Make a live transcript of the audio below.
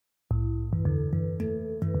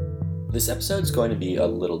This episode's going to be a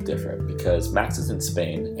little different because Max is in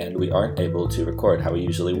Spain and we aren't able to record how we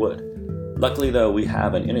usually would. Luckily though, we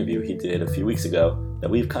have an interview he did a few weeks ago that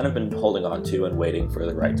we've kind of been holding on to and waiting for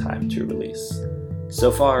the right time to release.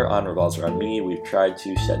 So far on Revolves Around Me, we've tried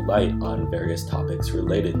to shed light on various topics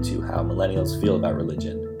related to how millennials feel about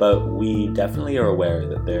religion, but we definitely are aware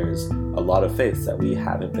that there's a lot of faiths that we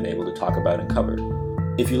haven't been able to talk about and cover.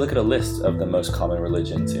 If you look at a list of the most common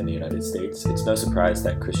religions in the United States, it's no surprise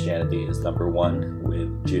that Christianity is number one,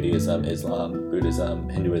 with Judaism, Islam, Buddhism,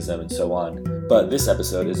 Hinduism, and so on. But this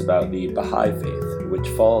episode is about the Baha'i Faith, which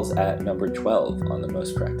falls at number 12 on the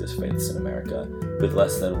most practiced faiths in America, with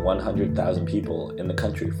less than 100,000 people in the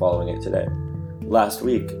country following it today. Last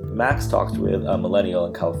week, Max talked with a millennial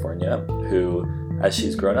in California who, as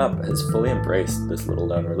she's grown up, has fully embraced this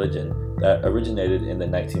little-known religion that originated in the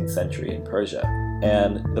 19th century in Persia.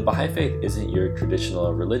 And the Baha'i Faith isn't your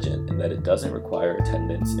traditional religion in that it doesn't require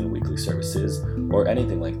attendance in weekly services or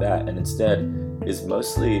anything like that, and instead is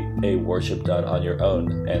mostly a worship done on your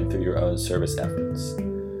own and through your own service efforts.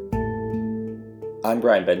 I'm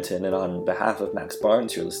Brian Benton, and on behalf of Max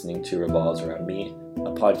Barnes, you're listening to Revolves Around Me,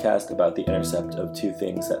 a podcast about the intercept of two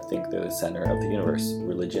things that think they're the center of the universe,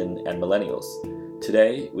 religion and millennials.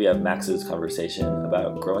 Today, we have Max's conversation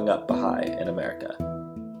about growing up Baha'i in America.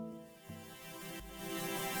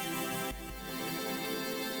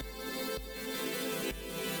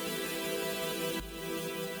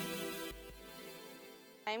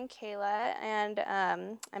 I'm Kayla, and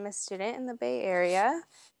I'm a student in the Bay Area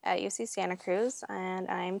at UC Santa Cruz, and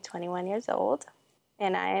I'm 21 years old,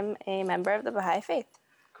 and I'm a member of the Baha'i Faith.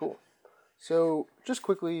 Cool. So, just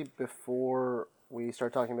quickly before we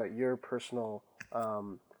start talking about your personal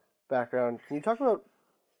background, can you talk about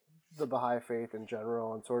the Baha'i Faith in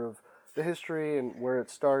general and sort of the history and where it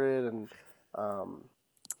started and...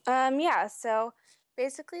 Yeah, so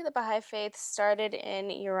basically the Baha'i Faith started in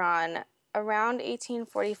Iran around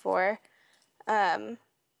 1844, and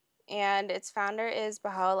its founder is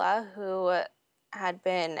Baha'u'llah, who had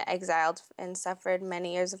been exiled and suffered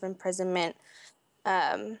many years of imprisonment.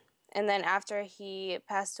 And then after he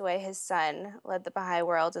passed away, his son led the Baha'i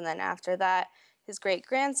world, and then after that, his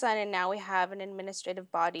great-grandson, and now we have an administrative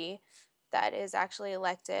body that is actually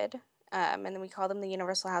elected, and then we call them the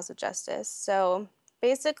Universal House of Justice. So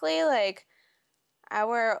basically, like,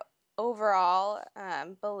 our overall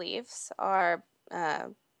beliefs are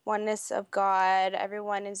oneness of God,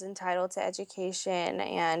 everyone is entitled to education,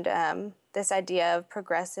 and this idea of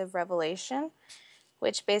progressive revelation,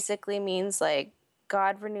 which basically means, like,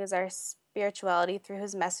 God renews our spirituality through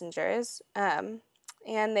his messengers, and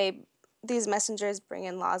these messengers bring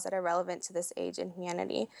in laws that are relevant to this age in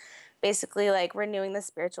humanity, basically, like, renewing the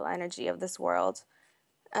spiritual energy of this world.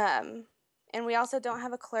 And we also don't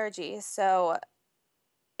have a clergy, so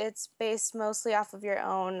it's based mostly off of your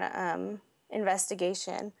own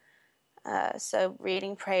investigation. So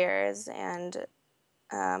reading prayers and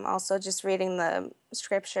also just reading the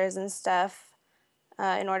scriptures and stuff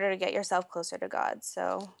in order to get yourself closer to God.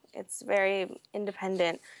 So it's very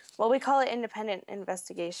independent. Well, we call it independent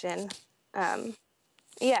investigation.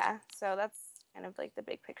 Yeah, so that's kind of like the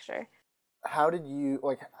big picture. How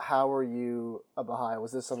were you a Baha'i?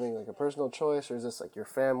 Was this something like a personal choice, or is this like your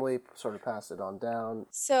family sort of passed it on down?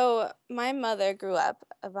 So my mother grew up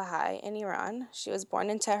a Baha'i in Iran. She was born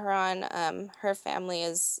in Tehran. Her family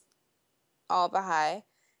is all Baha'i.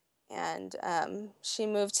 And she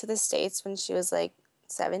moved to the States when she was like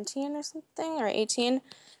 17 or something, or 18.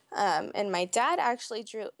 And my dad actually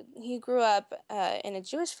grew up in a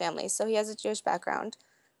Jewish family, so he has a Jewish background.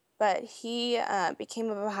 But he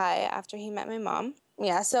became a Baha'i after he met my mom.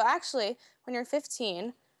 Yeah, so actually, when you're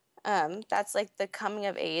 15, that's like the coming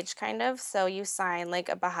of age kind of. So you sign like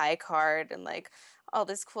a Baha'i card and like all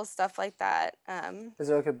this cool stuff like that. Is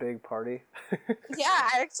there like a big party? Yeah,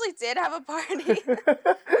 I actually did have a party.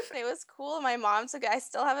 It was cool. My mom took it. I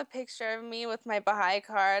still have a picture of me with my Baha'i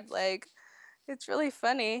card. Like, it's really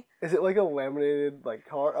funny. Is it like a laminated like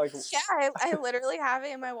card? Like... Yeah, I literally have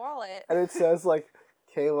it in my wallet. And it says like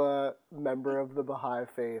Kayla, member of the Baha'i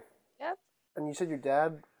Faith. Yep. And you said your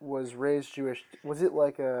dad was raised Jewish. Was it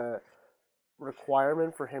like a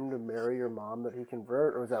requirement for him to marry your mom that he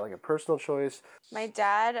convert, or was that like a personal choice? My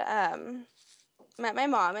dad met my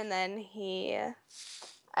mom, and then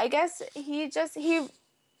I guess he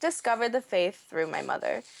discovered the faith through my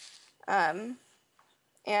mother. And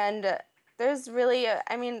there's really,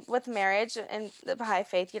 with marriage and the Baha'i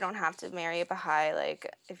faith, you don't have to marry a Baha'i,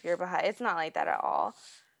 like, if you're Baha'i. It's not like that at all.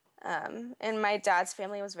 And my dad's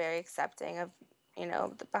family was very accepting of,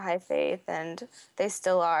 the Baha'i faith, and they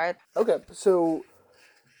still are. Okay, so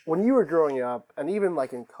when you were growing up, and even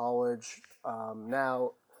like in college,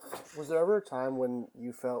 now, was there ever a time when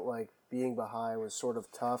you felt like being Baha'i was sort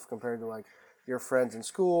of tough compared to like your friends in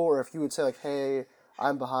school, or if you would say like, "Hey,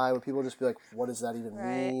 I'm Baha'i," would people just be like, "What does that even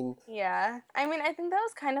Right. mean?" Yeah. I mean, I think that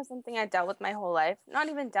was kind of something I dealt with my whole life. Not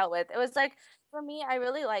even dealt with. It was like, for me, I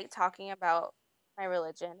really like talking about my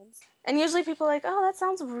religion. And usually people are like, oh, that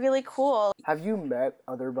sounds really cool. Have you met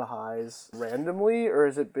other Baha'is randomly, or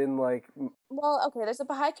has it been like, Well, okay, there's a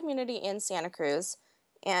Baha'i community in Santa Cruz,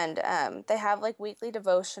 and they have like weekly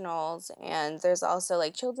devotionals, and there's also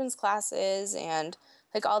like children's classes and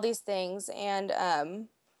like all these things. And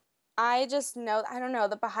I just know, I don't know,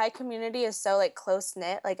 the Baha'i community is so like close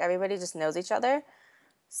knit, like everybody just knows each other.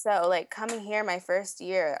 So like coming here my first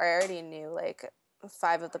year, I already knew like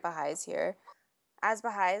five of the Baha'is here. As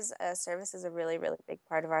Baha'is, service is a really, really big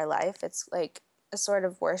part of our life. It's like a sort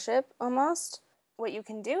of worship almost. What you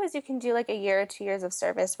can do is you can do like a year or 2 years of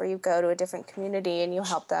service where you go to a different community and you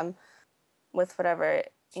help them with whatever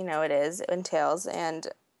it is, it entails. And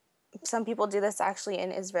some people do this actually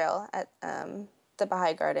in Israel at the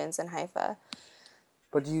Baha'i Gardens in Haifa.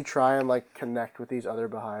 but do you try and like connect with these other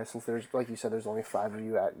Baha'is since there's, like you said, there's only five of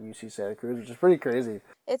you at UC Santa Cruz, which is pretty crazy.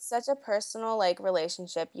 It's such a personal like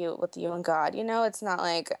relationship with you and God. It's not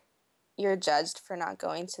like you're judged for not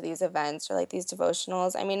going to these events or like these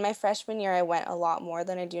devotionals. I mean, my freshman year, I went a lot more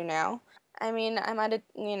than I do now. I mean, I'm at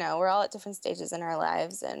we're all at different stages in our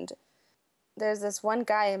lives. And there's this one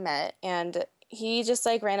guy I met, and he just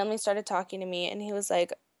like randomly started talking to me. And he was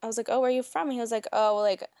like, I was like, oh, where are you from? And he was like, oh, well,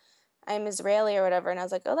 like, I'm Israeli or whatever. And I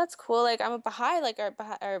was like, oh, that's cool. Like, I'm a Baha'i. Like,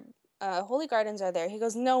 our holy gardens are there. He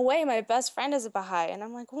goes, no way. My best friend is a Baha'i. And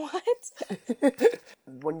I'm like, what?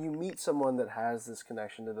 When you meet someone that has this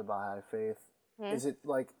connection to the Baha'i faith, Hmm? is it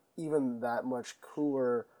like even that much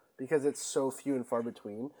cooler because it's so few and far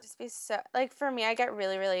between? Just be so, like, for me, I get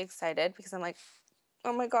really, really excited because I'm like,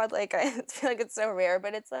 oh my God, like I feel like it's so rare,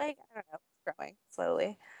 but it's like, I don't know, it's growing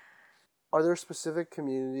slowly. Are there specific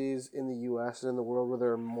communities in the U.S. and in the world where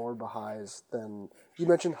there are more Baha'is than you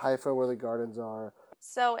mentioned Haifa, where the gardens are?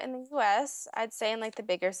 So in the US, I'd say in like the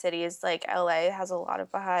bigger cities, like LA has a lot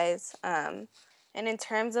of Baha'is. And in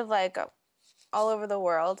terms of like all over the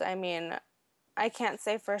world, I mean, I can't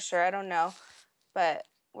say for sure, I don't know, but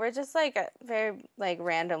we're just like very like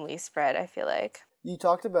randomly spread, I feel like. You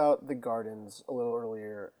talked about the gardens a little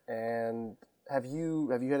earlier, and have you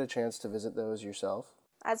had a chance to visit those yourself?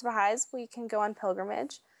 As Baha'is, we can go on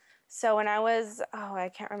pilgrimage. So when I was, oh, I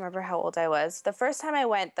can't remember how old I was. The first time I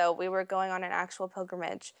went, though, we were going on an actual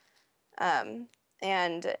pilgrimage. And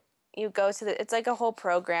you go to it's like a whole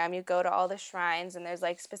program. You go to all the shrines, and there's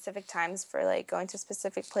like specific times for like going to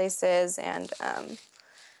specific places and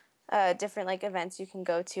different like events you can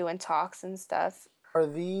go to and talks and stuff. Are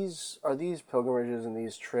these pilgrimages and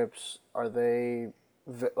these trips, are they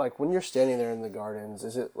like when you're standing there in the gardens,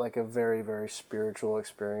 is it like a very, very spiritual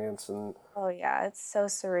experience? And Oh yeah, it's so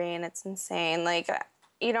serene. It's insane. Like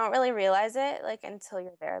you don't really realize it like until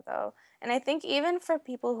you're there though. And I think even for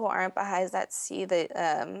people who aren't Baha'is that see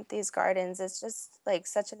these gardens, it's just like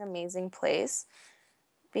such an amazing place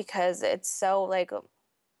because it's so like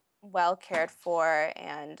well cared for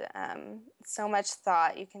and so much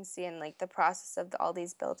thought you can see in like the process of all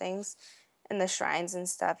these buildings and the shrines and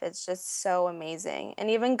stuff. It's just so amazing. And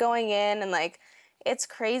even going in and like it's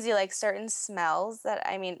crazy like certain smells that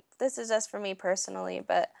I mean this is just for me personally,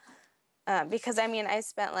 but because I mean I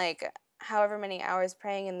spent like however many hours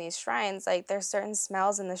praying in these shrines, like there's certain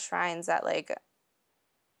smells in the shrines that like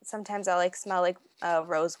sometimes I like smell like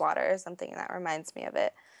rose water or something that reminds me of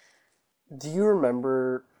it. do you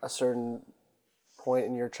remember a certain point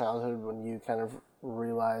in your childhood when you kind of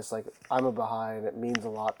realized like I'm a Baha'i and it means a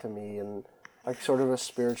lot to me, and like sort of a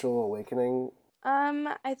spiritual awakening?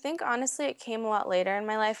 I think honestly it came a lot later in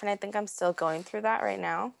my life and I think I'm still going through that right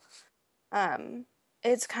now. Um,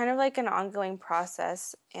 it's kind of like an ongoing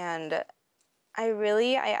process and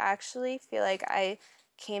I actually feel like I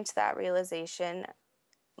came to that realization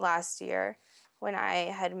last year when I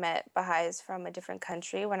had met Baha'is from a different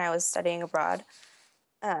country when I was studying abroad.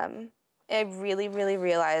 Um, I really, really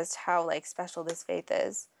realized how like special this faith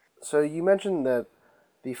is. So you mentioned that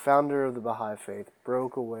the founder of the Baha'i faith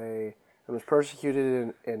broke away and was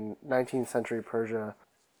persecuted in 19th century Persia.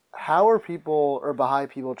 How are people or Baha'i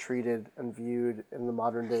people treated and viewed in the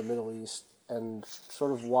modern day Middle East, and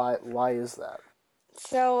sort of why is that?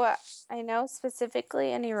 So I know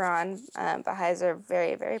specifically in Iran, Baha'is are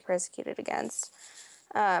very, very persecuted against.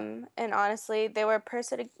 And honestly, they were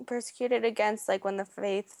persecuted against like when the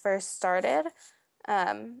faith first started.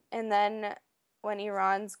 And then when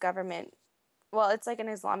Iran's government, well, it's like an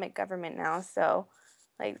Islamic government now, so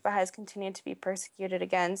like Baha'is continue to be persecuted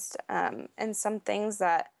against, and some things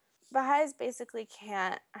that Baha'is basically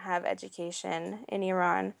can't have education in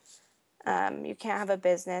Iran. You can't have a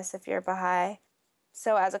business if you're a Baha'i.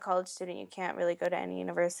 So as a college student, you can't really go to any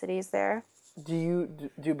universities there. Do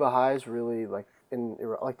Baha'is really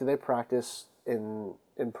do they practice in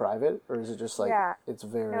private, or is it just like Yeah. it's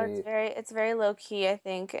No, very it's very low key, I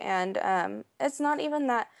think, and it's not even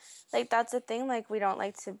that. Like that's the thing. Like we don't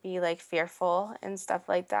like to be like fearful and stuff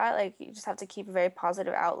like that. Like you just have to keep a very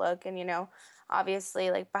positive outlook, and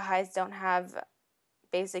obviously, like Baha'is don't have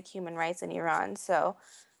basic human rights in Iran. So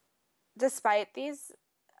despite these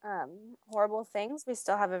horrible things, we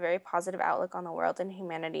still have a very positive outlook on the world and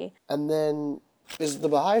humanity. And then, is the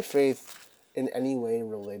Baha'i faith in any way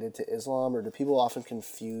related to Islam, or do people often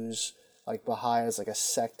confuse like Baha'i as like a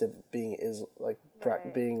sect of being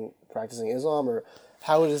being practicing Islam, or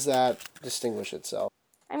how does that distinguish itself?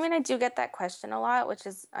 I mean, I do get that question a lot, which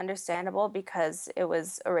is understandable because it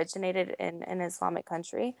was originated in an Islamic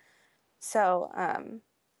country. So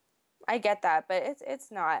I get that, but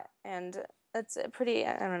it's not, and it's a pretty,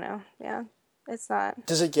 I don't know, yeah, it's not.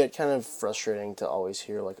 Does it get kind of frustrating to always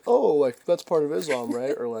hear like, oh, like that's part of Islam,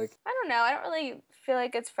 right? Or like, I don't know. I don't really feel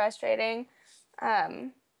like it's frustrating,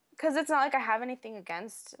 because it's not like I have anything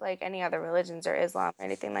against like any other religions or Islam or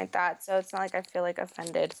anything like that. So it's not like I feel like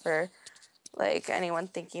offended for like anyone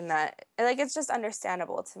thinking that. Like it's just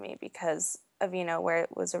understandable to me because of where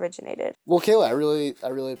it was originated. well, Kayla, I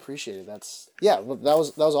really appreciate it. That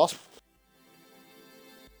was awesome.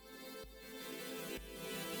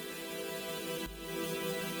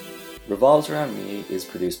 Revolves Around Me is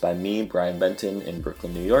produced by me, Brian Benton, in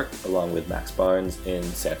Brooklyn, New York, along with Max Barnes in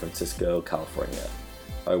San Francisco, California.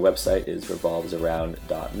 Our website is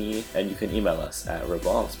revolvesaround.me, and you can email us at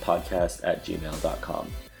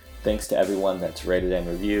revolvespodcast@gmail.com. Thanks to everyone that's rated and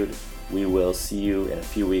reviewed. We will see you in a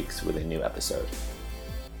few weeks with a new episode.